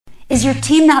Is your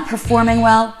team not performing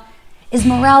well? Is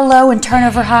morale low and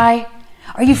turnover high?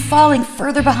 Are you falling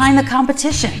further behind the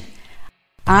competition?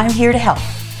 I'm here to help.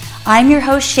 I'm your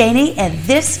host, Shani, and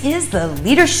this is the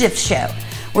LeaderShifters Show,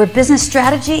 where business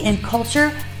strategy and culture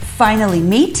finally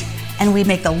meet, and we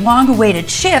make the long-awaited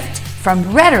shift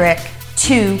from rhetoric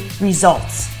to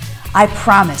results. I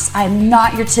promise I'm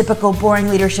not your typical boring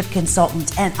leadership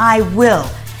consultant, and I will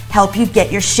help you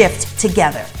get your shift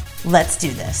together. Let's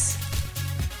do this.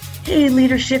 Hey,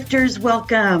 LeaderShifters,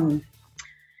 welcome.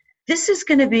 This is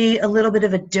going to be a little bit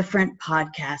of a different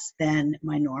podcast than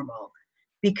my normal,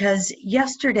 because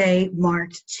yesterday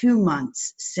marked 2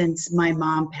 months since my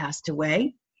mom passed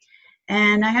away.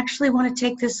 And I actually want to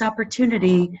take this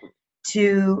opportunity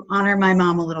to honor my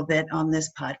mom a little bit on this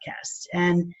podcast.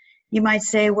 And you might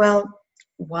say, well,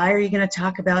 why are you going to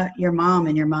talk about your mom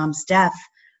and your mom's death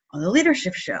on the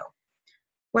LeaderShifters Show?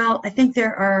 Well, I think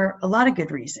there are a lot of good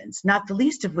reasons, not the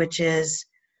least of which is,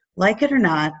 like it or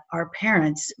not, our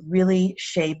parents really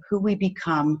shape who we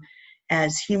become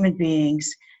as human beings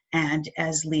and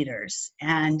as leaders.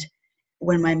 And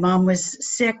when my mom was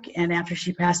sick and after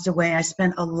she passed away, I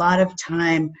spent a lot of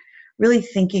time really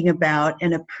thinking about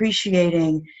and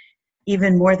appreciating,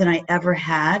 even more than I ever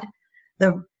had,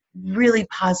 the really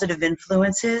positive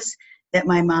influences that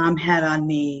my mom had on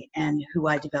me and who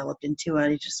I developed into.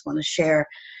 And I just want to share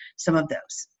some of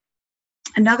those.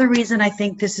 Another reason I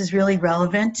think this is really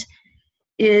relevant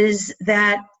is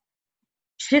that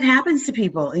shit happens to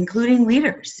people, including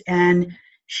leaders, and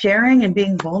sharing and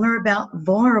being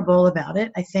vulnerable about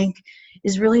it, I think,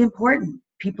 is really important.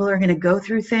 People are going to go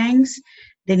through things.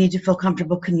 They need to feel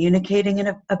comfortable communicating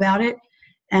about it.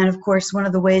 And of course, one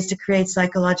of the ways to create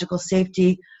psychological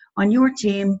safety on your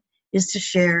team is to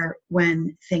share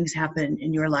when things happen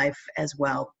in your life as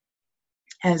well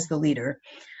as the leader.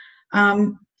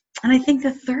 And I think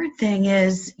the third thing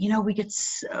is, we get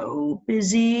so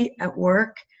busy at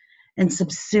work and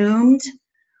subsumed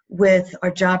with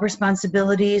our job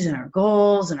responsibilities and our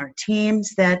goals and our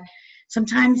teams that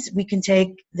sometimes we can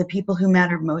take the people who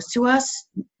matter most to us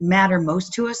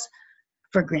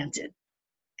for granted.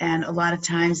 And a lot of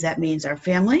times that means our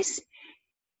families.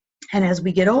 And as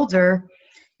we get older,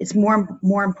 it's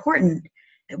more important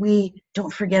that we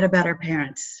don't forget about our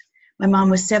parents. My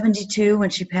mom was 72 when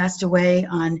she passed away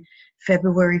on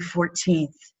February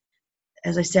 14th,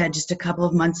 as I said, just a couple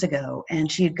of months ago.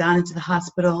 And she had gone into the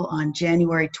hospital on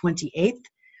January 28th,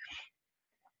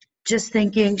 just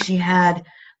thinking she had a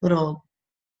little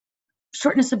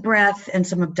shortness of breath and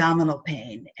some abdominal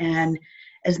pain. And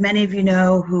as many of you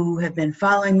know who have been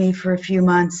following me for a few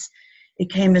months,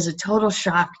 it came as a total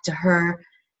shock to her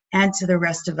and to the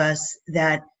rest of us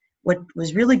that what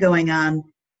was really going on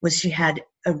was she had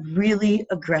a really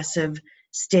aggressive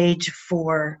stage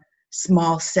 4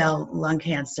 small cell lung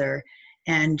cancer,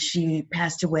 and she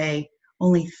passed away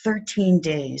only 13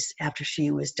 days after she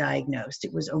was diagnosed.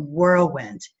 It was a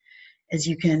whirlwind, as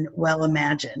you can well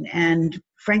imagine. And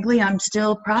frankly, I'm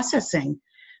still processing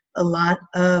a lot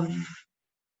of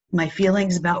my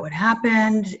feelings about what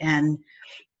happened and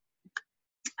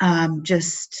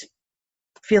just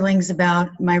feelings about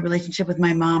my relationship with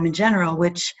my mom in general,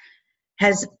 which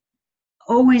has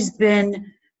always been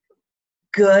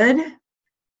good.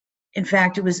 In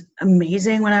fact, it was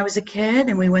amazing when I was a kid,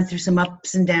 and we went through some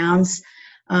ups and downs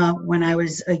when I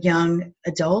was a young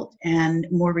adult, and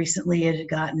more recently it had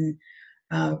gotten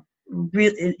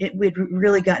we'd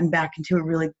really gotten back into a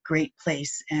really great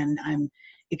place, and I'm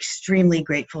extremely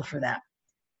grateful for that.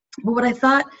 But what I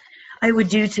thought I would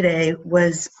do today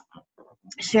was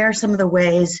share some of the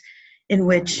ways in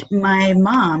which my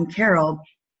mom, Carol,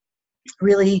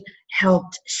 really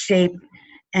helped shape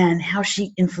and how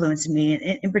she influenced me,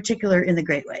 in particular in the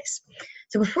great ways.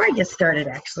 So before I get started,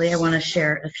 actually, I want to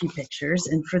share a few pictures.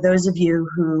 And for those of you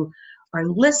who are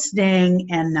listening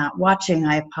and not watching,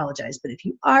 I apologize. But if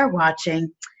you are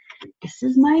watching, this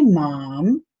is my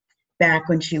mom back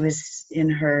when she was in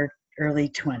her early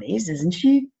 20s. Isn't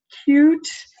she cute?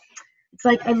 It's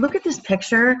like I look at this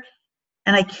picture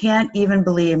and I can't even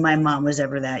believe my mom was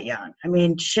ever that young. I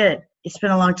mean, shit, it's been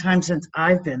a long time since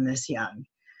I've been this young.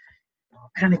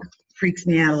 Kind of freaks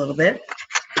me out a little bit.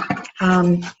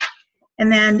 And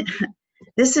then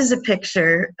this is a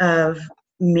picture of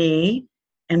me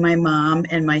and my mom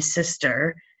and my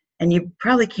sister. And you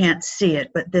probably can't see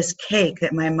it, but this cake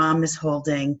that my mom is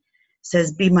holding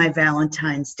says, "Be my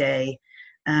Valentine's Day."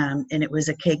 And it was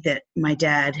a cake that my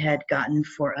dad had gotten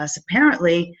for us,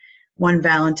 apparently, one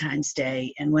Valentine's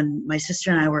Day. And when my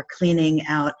sister and I were cleaning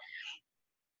out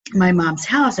my mom's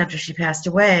house after she passed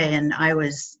away, and I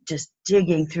was just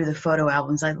digging through the photo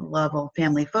albums. I love old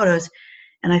family photos.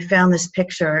 And I found this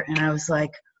picture and I was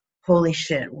like, holy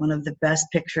shit, one of the best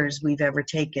pictures we've ever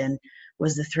taken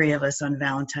was the three of us on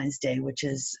Valentine's Day, which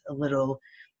is a little,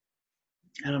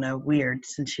 I don't know, weird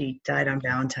since she died on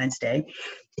Valentine's Day.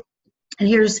 And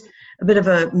here's a bit of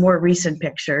a more recent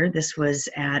picture. This was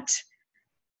at,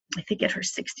 I think, at her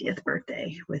 60th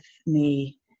birthday with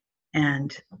me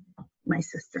and my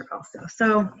sister also.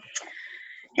 So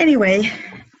anyway,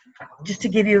 just to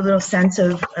give you a little sense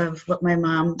of what my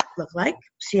mom looked like,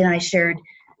 she and I shared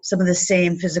some of the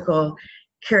same physical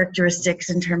characteristics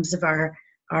in terms of our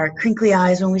crinkly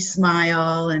eyes when we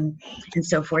smile and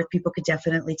so forth. People could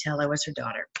definitely tell I was her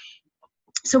daughter.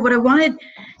 So what I wanted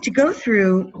to go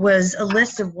through was a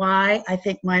list of why I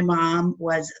think my mom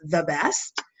was the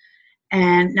best,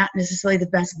 and not necessarily the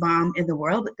best mom in the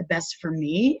world, but the best for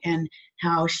me and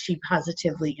how she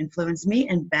positively influenced me.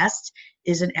 And BEST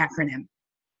is an acronym.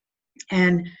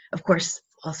 And of course,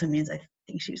 also means I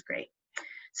think she was great.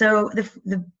 So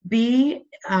the B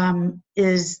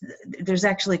is, there's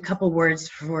actually a couple words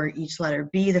for each letter.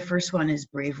 B, the first one is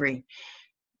bravery.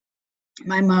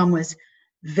 My mom was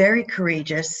very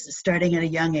courageous starting at a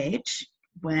young age.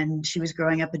 When she was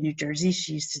growing up in New Jersey,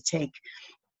 she used to take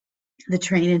the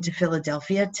train into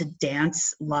Philadelphia to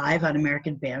dance live on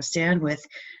American Bandstand with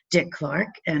Dick Clark.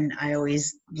 And I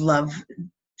always love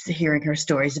hearing her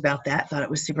stories about that. Thought it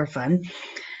was super fun.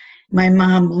 My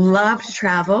mom loved to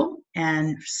travel,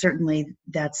 and certainly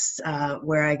that's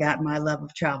where I got my love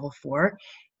of travel for,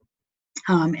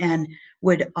 and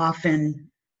would often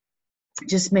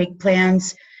just make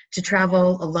plans to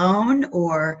travel alone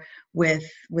or with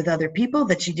other people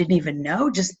that she didn't even know,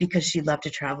 just because she loved to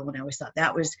travel. And I always thought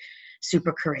that was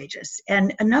super courageous.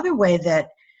 And another way that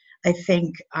I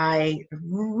think I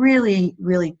really,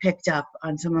 really picked up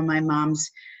on some of my mom's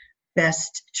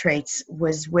best traits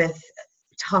was with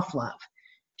tough love.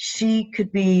 She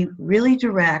could be really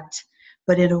direct,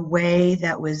 but in a way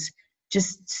that was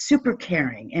just super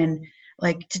caring. And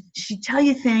like, she'd tell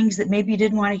you things that maybe you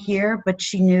didn't want to hear, but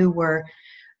she knew were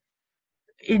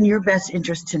in your best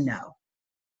interest to know.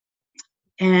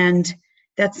 And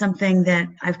that's something that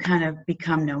I've kind of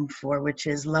become known for, which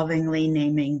is lovingly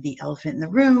naming the elephant in the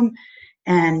room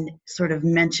and sort of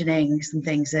mentioning some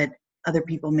things that other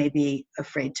people may be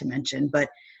afraid to mention, but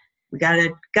we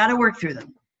gotta work through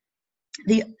them.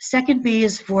 The second B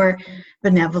is for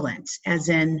benevolent, as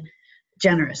in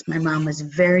generous. My mom was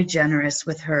very generous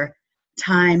with her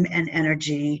time and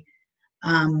energy.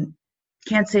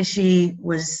 Can't say she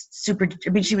was super, I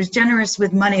mean, she was generous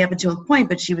with money up until a point,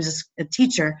 but she was a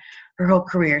teacher her whole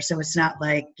career. So it's not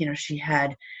like, you know, she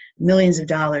had millions of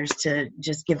dollars to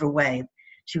just give away.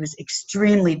 She was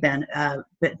extremely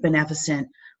beneficent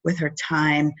with her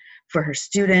time for her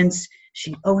students.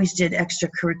 She always did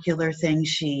extracurricular things.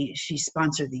 She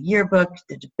sponsored the yearbook,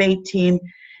 the debate team,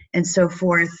 and so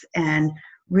forth, and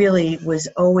really was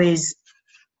always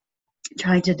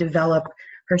trying to develop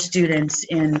her students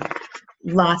in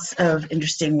lots of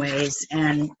interesting ways.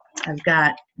 And I've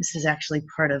got, this is actually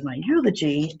part of my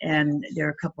eulogy, and there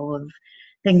are a couple of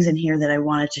things in here that I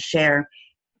wanted to share.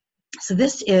 So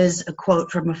this is a quote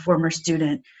from a former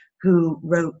student who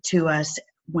wrote to us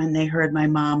when they heard my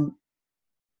mom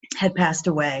had passed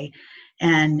away.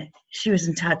 And she was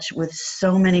in touch with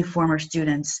so many former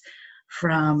students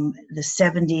from the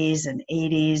 70s and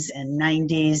 80s and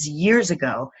 90s years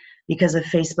ago because of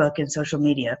Facebook and social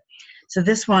media. So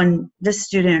this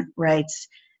student writes,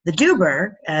 the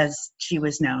Duber, as she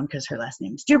was known because her last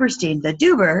name is Duberstein, the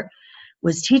Duber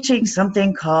was teaching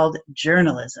something called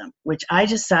journalism, which I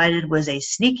decided was a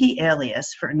sneaky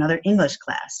alias for another English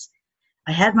class.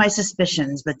 I had my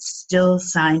suspicions, but still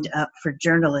signed up for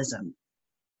journalism.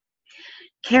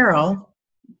 Carol,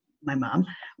 my mom,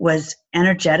 was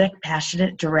energetic,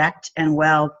 passionate, direct, and,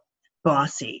 well,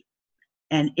 bossy.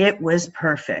 And it was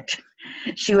perfect.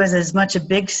 She was as much a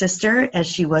big sister as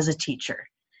she was a teacher.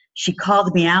 She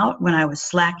called me out when I was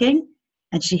slacking,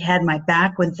 and she had my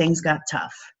back when things got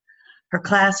tough. Her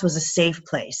class was a safe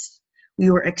place.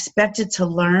 We were expected to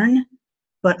learn,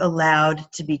 but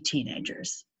allowed to be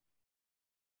teenagers.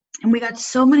 And we got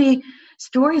so many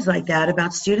stories like that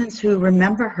about students who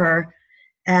remember her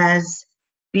as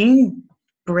being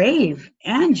brave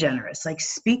and generous, like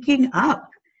speaking up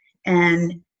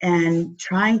and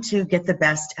trying to get the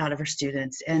best out of her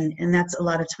students. And that's a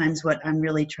lot of times what I'm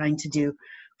really trying to do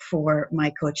for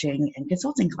my coaching and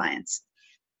consulting clients.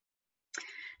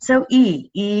 So E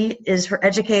is for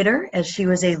educator, as she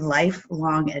was a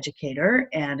lifelong educator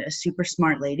and a super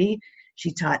smart lady.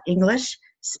 She taught English,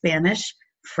 Spanish,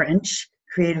 French,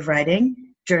 creative writing,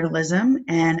 journalism,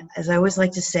 and as I always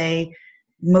like to say,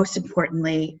 most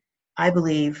importantly, I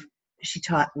believe she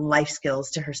taught life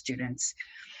skills to her students.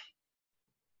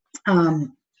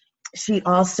 She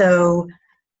also,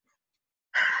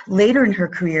 later in her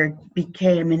career,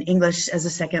 became an English as a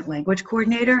second language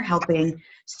coordinator, helping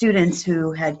students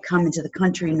who had come into the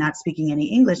country not speaking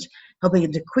any English, helping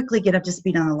them to quickly get up to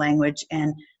speed on the language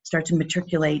and start to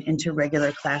matriculate into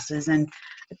regular classes. And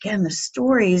again, the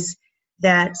stories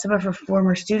that some of her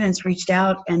former students reached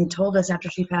out and told us after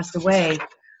she passed away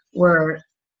were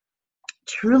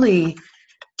truly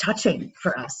touching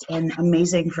for us and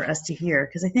amazing for us to hear.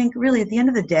 Because I think really at the end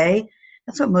of the day,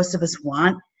 that's what most of us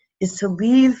want, is to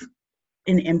leave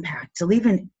an impact, to leave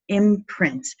an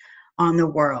imprint on the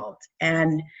world.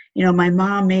 And, you know, my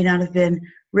mom may not have been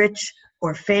rich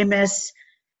or famous,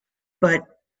 but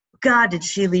God, did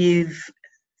she leave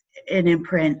an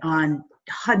imprint on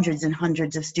hundreds and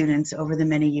hundreds of students over the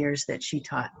many years that she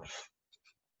taught.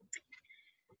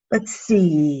 Let's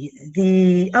see,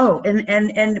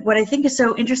 and what I think is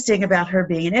so interesting about her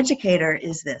being an educator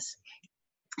is this.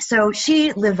 So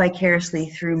she lived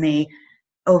vicariously through me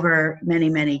over many,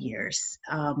 many years.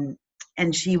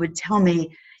 And she would tell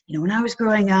me, you know, when I was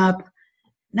growing up,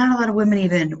 not a lot of women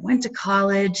even went to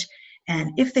college.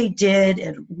 And if they did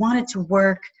and wanted to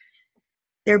work,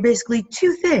 there are basically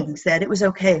two things that it was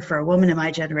okay for a woman in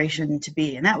my generation to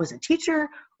be, and that was a teacher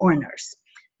or a nurse.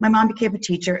 My mom became a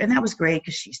teacher, and that was great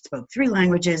because she spoke 3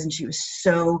 languages and she was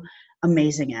so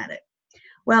amazing at it.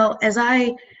 Well, as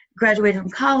I graduated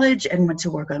from college and went to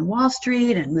work on Wall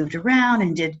Street and moved around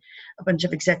and did a bunch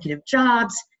of executive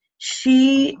jobs,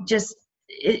 she just,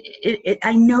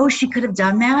 I know she could have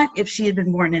done that if she had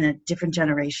been born in a different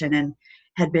generation and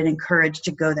had been encouraged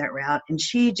to go that route. And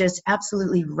she just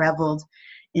absolutely reveled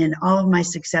in all of my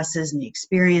successes and the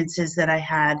experiences that I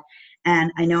had.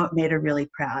 And I know it made her really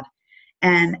proud.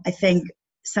 And I think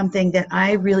something that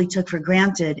I really took for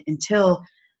granted until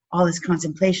all this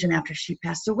contemplation after she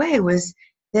passed away was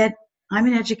that I'm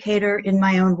an educator in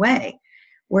my own way,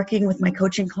 working with my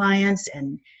coaching clients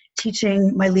and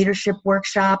teaching my leadership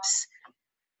workshops.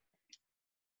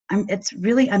 I'm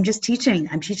just teaching.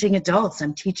 I'm teaching adults.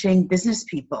 I'm teaching business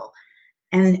people.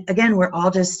 And again, we're all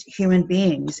just human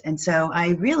beings. And so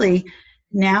I really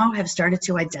now have started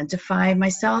to identify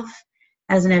myself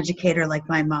as an educator like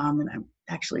my mom, and I'm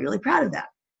actually really proud of that.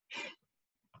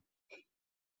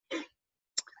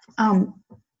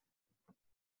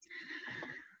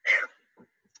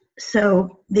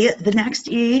 So the next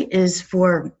E is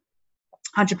for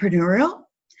entrepreneurial,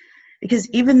 because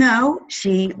even though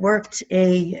she worked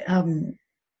a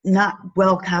not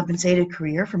well compensated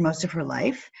career for most of her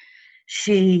life,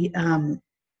 she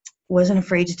wasn't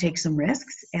afraid to take some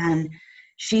risks, and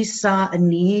she saw a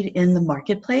need in the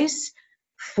marketplace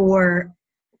for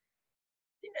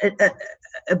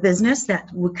a business that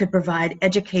could provide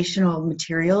educational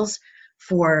materials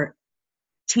for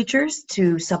teachers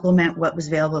to supplement what was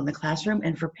available in the classroom,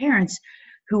 and for parents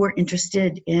who were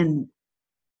interested in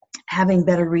having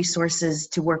better resources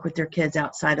to work with their kids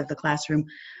outside of the classroom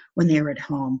when they were at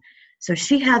home. So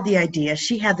she had the idea,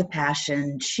 she had the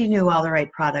passion, she knew all the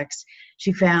right products.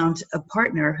 She found a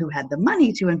partner who had the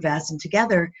money to invest, and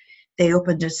together they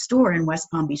opened a store in West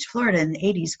Palm Beach, Florida in the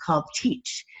 80s called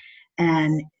Teach.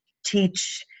 And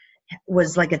Teach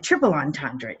was like a triple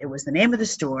entendre. It was the name of the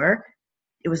store.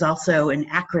 It was also an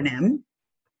acronym.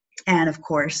 And of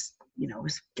course, you know, it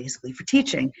was basically for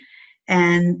teaching.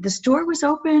 And the store was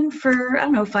open for,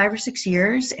 5 or 6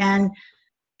 years. And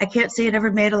I can't say it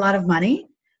ever made a lot of money,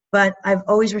 but I've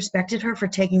always respected her for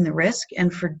taking the risk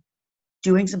and for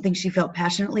doing something she felt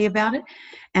passionately about it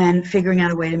and figuring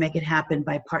out a way to make it happen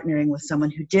by partnering with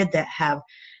someone who did that, have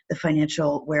the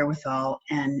financial wherewithal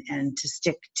and to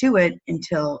stick to it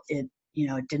until it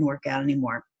didn't work out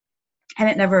anymore. And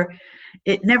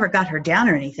it never got her down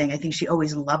or anything. I think she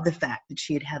always loved the fact that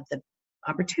she had the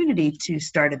opportunity to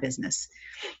start a business.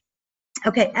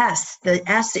 Okay, S, the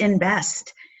S in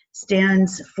BEST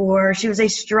stands for, she was a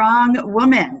strong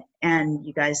woman. And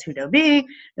you guys who know me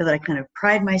know that I kind of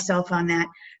pride myself on that,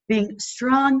 being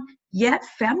strong yet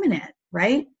feminine,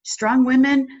 right? Strong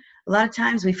women, a lot of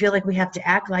times we feel like we have to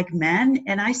act like men.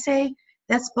 And I say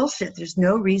that's bullshit. There's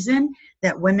no reason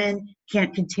that women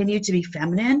can't continue to be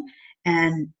feminine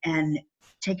and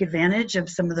take advantage of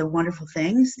some of the wonderful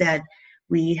things that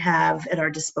we have at our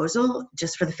disposal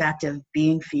just for the fact of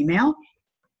being female.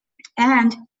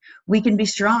 And we can be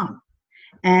strong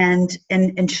and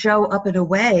show up in a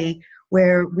way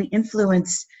where we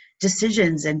influence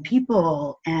decisions and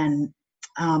people and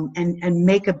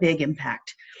make a big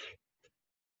impact.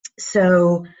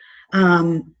 So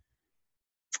in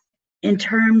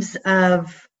terms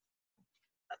of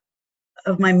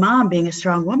my mom being a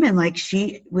strong woman, like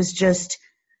she was just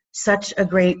such a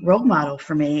great role model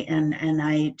for me, and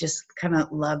I just kind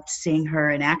of loved seeing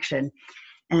her in action.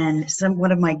 And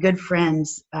one of my good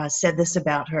friends said this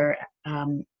about her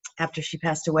after she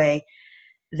passed away,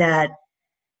 that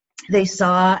they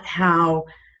saw how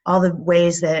all the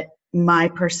ways that my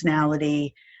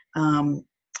personality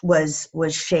was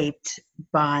shaped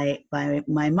by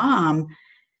my mom,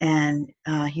 and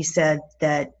he said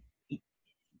that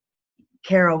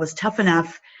Carol was tough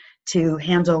enough to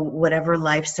handle whatever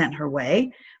life sent her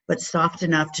way, but soft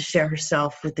enough to share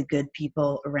herself with the good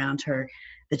people around her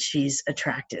that she's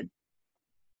attracted.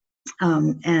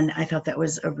 And I thought that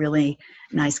was a really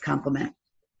nice compliment.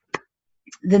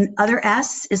 The other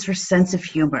S is for sense of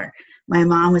humor. My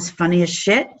mom was funny as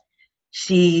shit.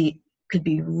 She could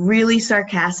be really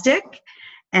sarcastic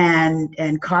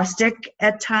and caustic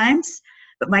at times,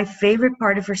 but my favorite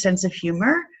part of her sense of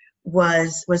humor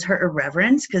was her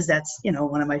irreverence, because that's,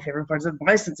 one of my favorite parts of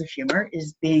my sense of humor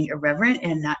is being irreverent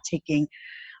and not taking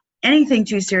anything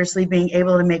too seriously, being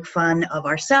able to make fun of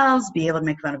ourselves, be able to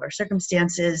make fun of our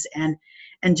circumstances, and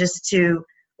just to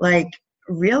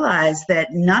realize that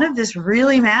none of this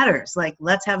really matters.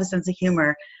 Let's have a sense of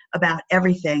humor about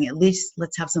everything. At least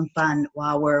let's have some fun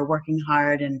while we're working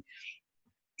hard and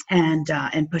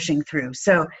pushing through.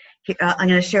 So I'm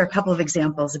going to share a couple of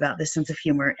examples about this sense of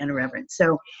humor and irreverence.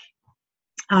 So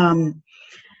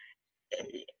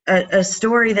a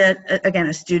story that, again,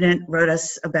 a student wrote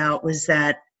us about was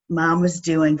that Mom was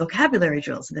doing vocabulary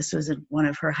drills. This was in one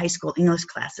of her high school English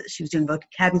classes. She was doing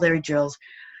vocabulary drills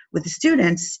with the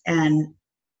students, and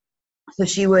so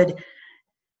she would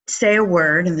say a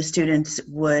word and the students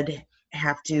would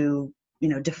have to,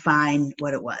 define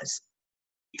what it was.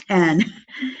 And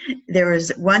there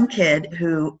was one kid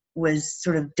who was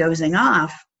sort of dozing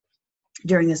off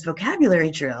during this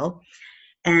vocabulary drill,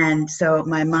 and so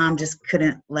my mom just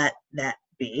couldn't let that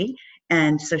be,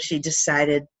 and so she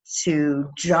decided to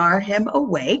jar him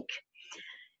awake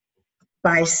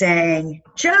by saying,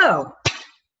 "Joe,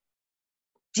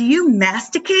 do you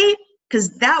masticate?"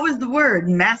 Because that was the word,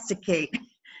 masticate.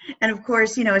 And of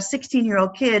course, a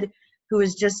 16-year-old kid who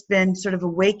has just been sort of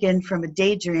awakened from a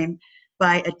daydream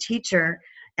by a teacher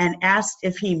and asked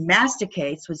if he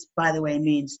masticates, which, by the way,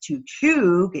 means to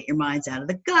chew, get your minds out of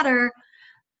the gutter.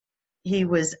 He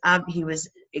was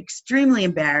extremely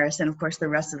embarrassed, and of course, the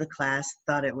rest of the class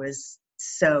thought it was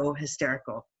so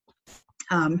hysterical.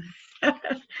 And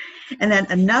then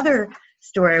another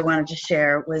story I wanted to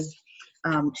share was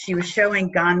she was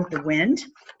showing Gone with the Wind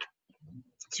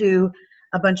to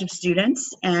a bunch of students,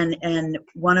 and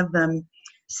one of them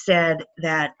said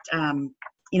that, and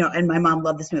my mom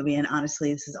loved this movie, and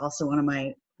honestly, this is also one of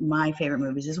my favorite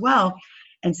movies as well.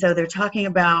 And so they're talking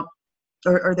about,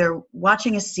 or they're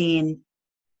watching a scene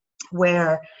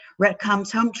where Rhett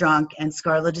comes home drunk, and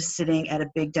Scarlett is sitting at a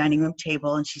big dining room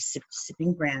table, and she's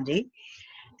sipping brandy,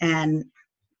 and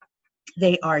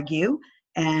they argue,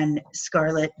 and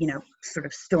Scarlett, sort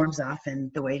of storms off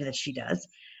in the way that she does,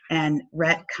 and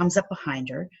Rhett comes up behind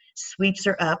her, sweeps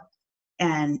her up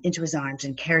and into his arms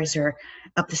and carries her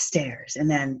up the stairs, and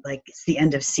then it's the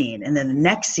end of scene. And then the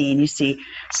next scene, you see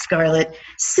Scarlett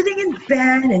sitting in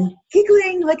bed and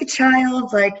giggling like a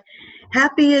child,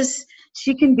 happy as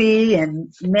she can be,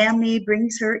 and Mammy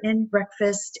brings her in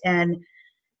breakfast, and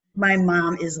my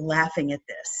mom is laughing at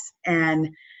this. And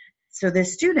so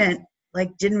this student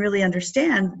didn't really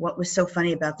understand what was so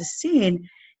funny about the scene,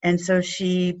 and so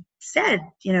she said,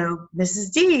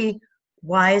 "Mrs. D,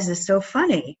 why is this so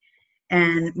funny?"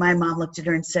 And my mom looked at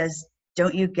her and says,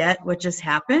 "Don't you get what just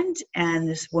happened?" And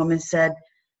this woman said,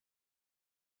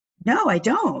 "No, I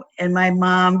don't." And my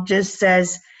mom just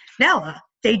says, "Nella,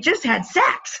 they just had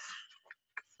sex."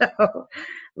 So,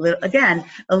 again,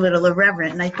 a little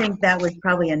irreverent. And I think that was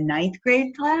probably a 9th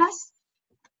grade class.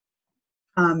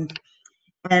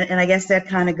 And I guess that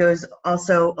kind of goes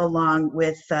also along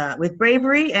with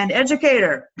bravery and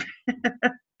educator.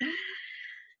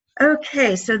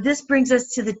 Okay, so this brings us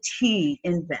to the T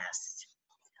in BEST,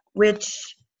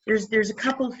 which there's a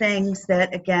couple things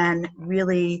that, again,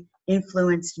 really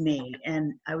influenced me.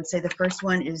 And I would say the first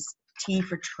one is T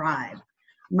for tribe.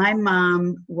 My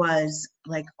mom was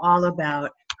all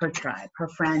about her tribe, her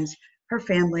friends, her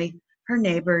family, her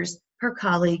neighbors, her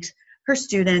colleagues, her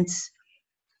students,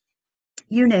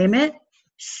 you name it.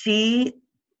 She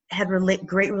had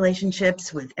great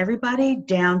relationships with everybody,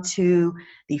 down to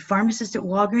the pharmacist at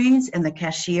Walgreens and the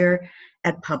cashier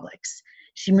at Publix.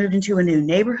 She moved into a new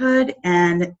neighborhood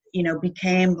and,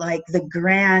 became the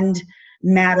grand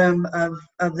madam of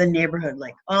the neighborhood.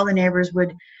 All the neighbors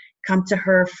would come to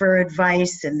her for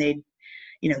advice, and they'd,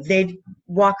 they'd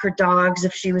walk her dogs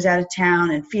if she was out of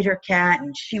town and feed her cat,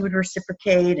 and she would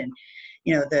reciprocate. And,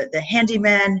 the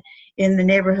handyman in the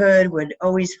neighborhood would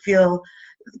always feel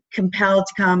compelled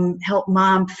to come help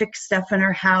mom fix stuff in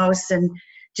her house. And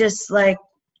just like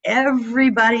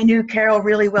everybody knew Carol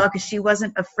really well because she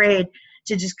wasn't afraid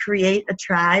to just create a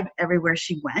tribe everywhere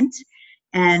she went.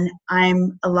 And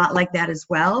I'm a lot like that as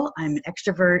well. I'm an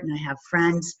extrovert, and I have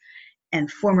friends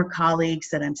and former colleagues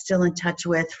that I'm still in touch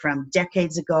with from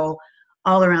decades ago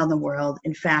all around the world.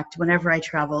 In fact, whenever I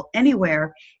travel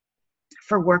anywhere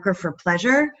for work or for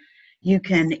pleasure, you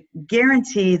can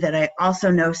guarantee that I also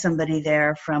know somebody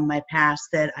there from my past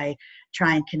that I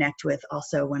try and connect with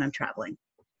also when I'm traveling.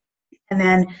 And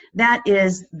then that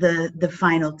is the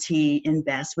final T in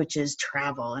BEST, which is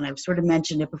travel. And I've sort of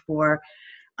mentioned it before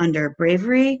under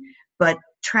bravery, but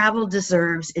travel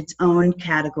deserves its own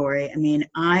category. I mean,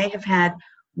 I have had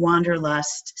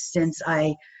wanderlust since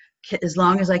as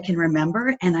long as I can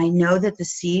remember, and I know that the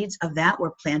seeds of that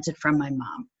were planted from my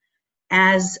mom.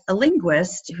 As a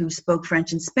linguist who spoke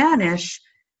French and Spanish,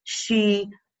 she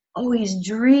always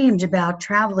dreamed about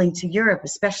traveling to Europe,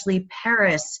 especially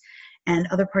Paris and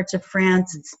other parts of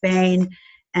France and Spain.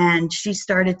 And she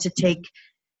started to take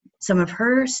some of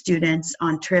her students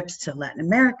on trips to Latin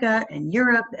America and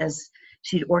Europe as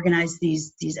she'd organize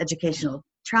these educational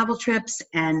travel trips.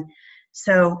 And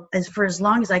so for as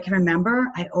long as I can remember,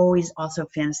 I always also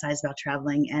fantasized about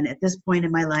traveling. And at this point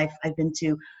in my life, I've been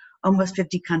to almost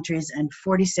 50 countries and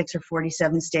 46 or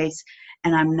 47 states,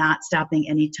 and I'm not stopping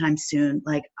anytime soon.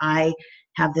 Like, I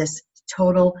have this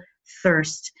total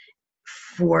thirst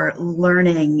for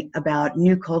learning about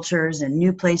new cultures and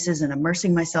new places and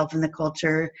immersing myself in the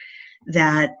culture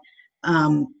that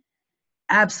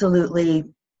absolutely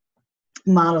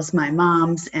models my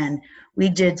mom's. And we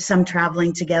did some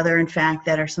traveling together, in fact,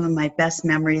 that are some of my best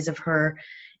memories of her.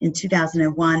 In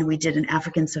 2001, we did an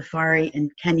African safari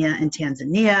in Kenya and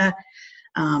Tanzania.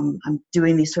 I'm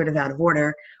doing these sort of out of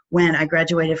order. When I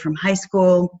graduated from high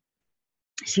school,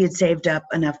 she had saved up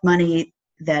enough money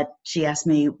that she asked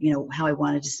me, how I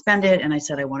wanted to spend it. And I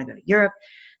said, I want to go to Europe.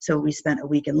 So we spent a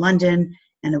week in London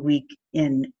and a week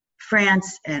in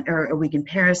France or a week in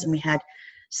Paris. And we had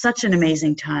such an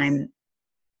amazing time.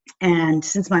 And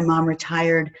since my mom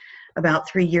retired about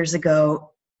 3 years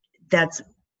ago, that's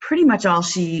pretty much all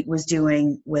she was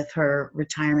doing with her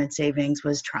retirement savings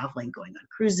was traveling, going on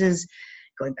cruises,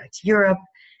 going back to Europe,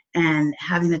 and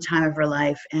having the time of her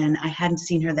life. And I hadn't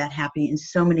seen her that happy in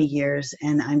so many years.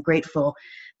 And I'm grateful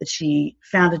that she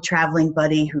found a traveling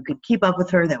buddy who could keep up with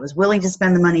her, that was willing to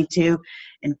spend the money too,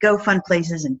 and go fun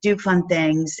places and do fun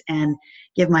things, and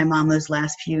give my mom those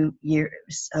last few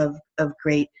years of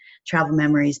great travel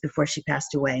memories before she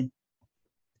passed away.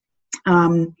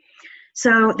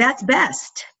 So that's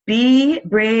BEST. B,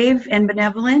 brave and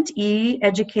benevolent. E,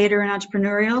 educator and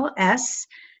entrepreneurial. S,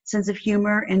 sense of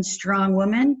humor and strong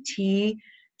woman. T,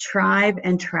 tribe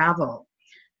and travel.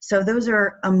 So those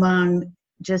are among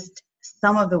just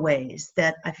some of the ways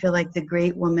that I feel like the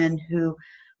great woman who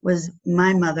was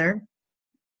my mother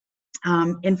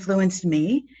influenced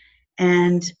me.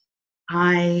 And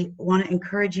I want to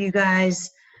encourage you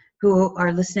guys who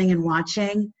are listening and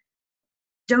watching,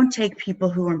 don't take people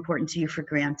who are important to you for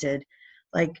granted.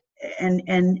 And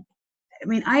I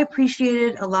mean, I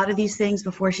appreciated a lot of these things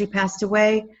before she passed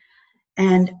away,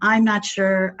 and I'm not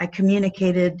sure I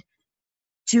communicated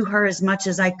to her as much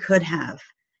as I could have,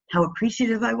 how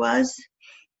appreciative I was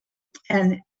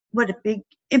and what a big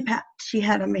impact she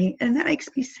had on me. And that makes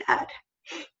me sad.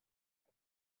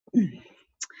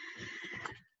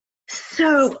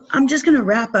 So I'm just going to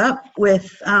wrap up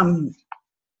with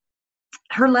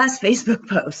her last Facebook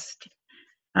post.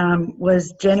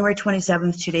 Was January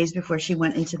 27th, 2 days before she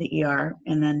went into the ER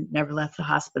and then never left the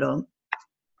hospital.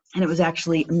 And it was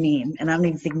actually a meme. And I don't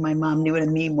even think my mom knew what a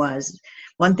meme was.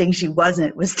 One thing she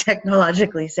wasn't was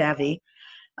technologically savvy.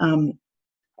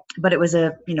 But it was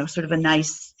a, sort of a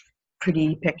nice,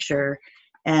 pretty picture.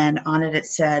 And on it, it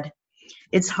said,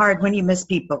 "It's hard when you miss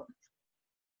people.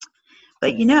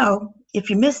 But if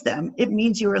you miss them, it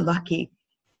means you were lucky.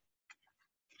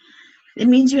 It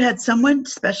means you had someone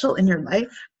special in your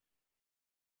life,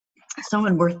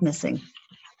 someone worth missing."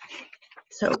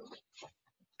 So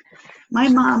my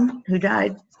mom, who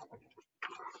died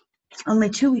only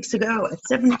 2 weeks ago at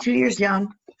 72 years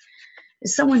young,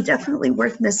 is someone definitely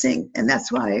worth missing. And that's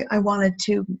why I wanted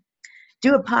to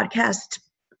do a podcast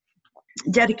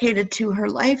dedicated to her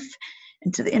life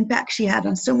and to the impact she had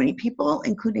on so many people,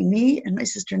 including me and my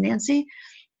sister Nancy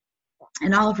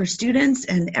and all of her students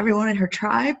and everyone in her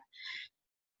tribe.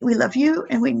 We love you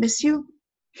and we miss you.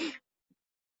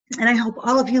 And I hope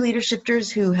all of you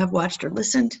LeaderShifters who have watched or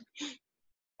listened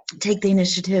take the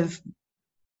initiative,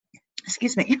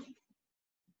 excuse me,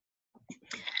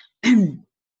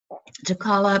 to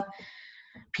call up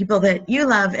people that you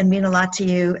love and mean a lot to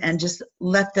you and just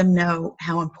let them know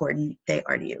how important they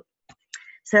are to you.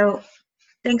 So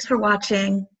thanks for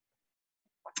watching,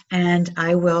 and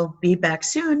I will be back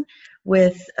soon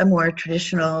with a more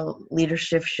traditional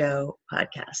leadership show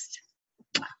podcast.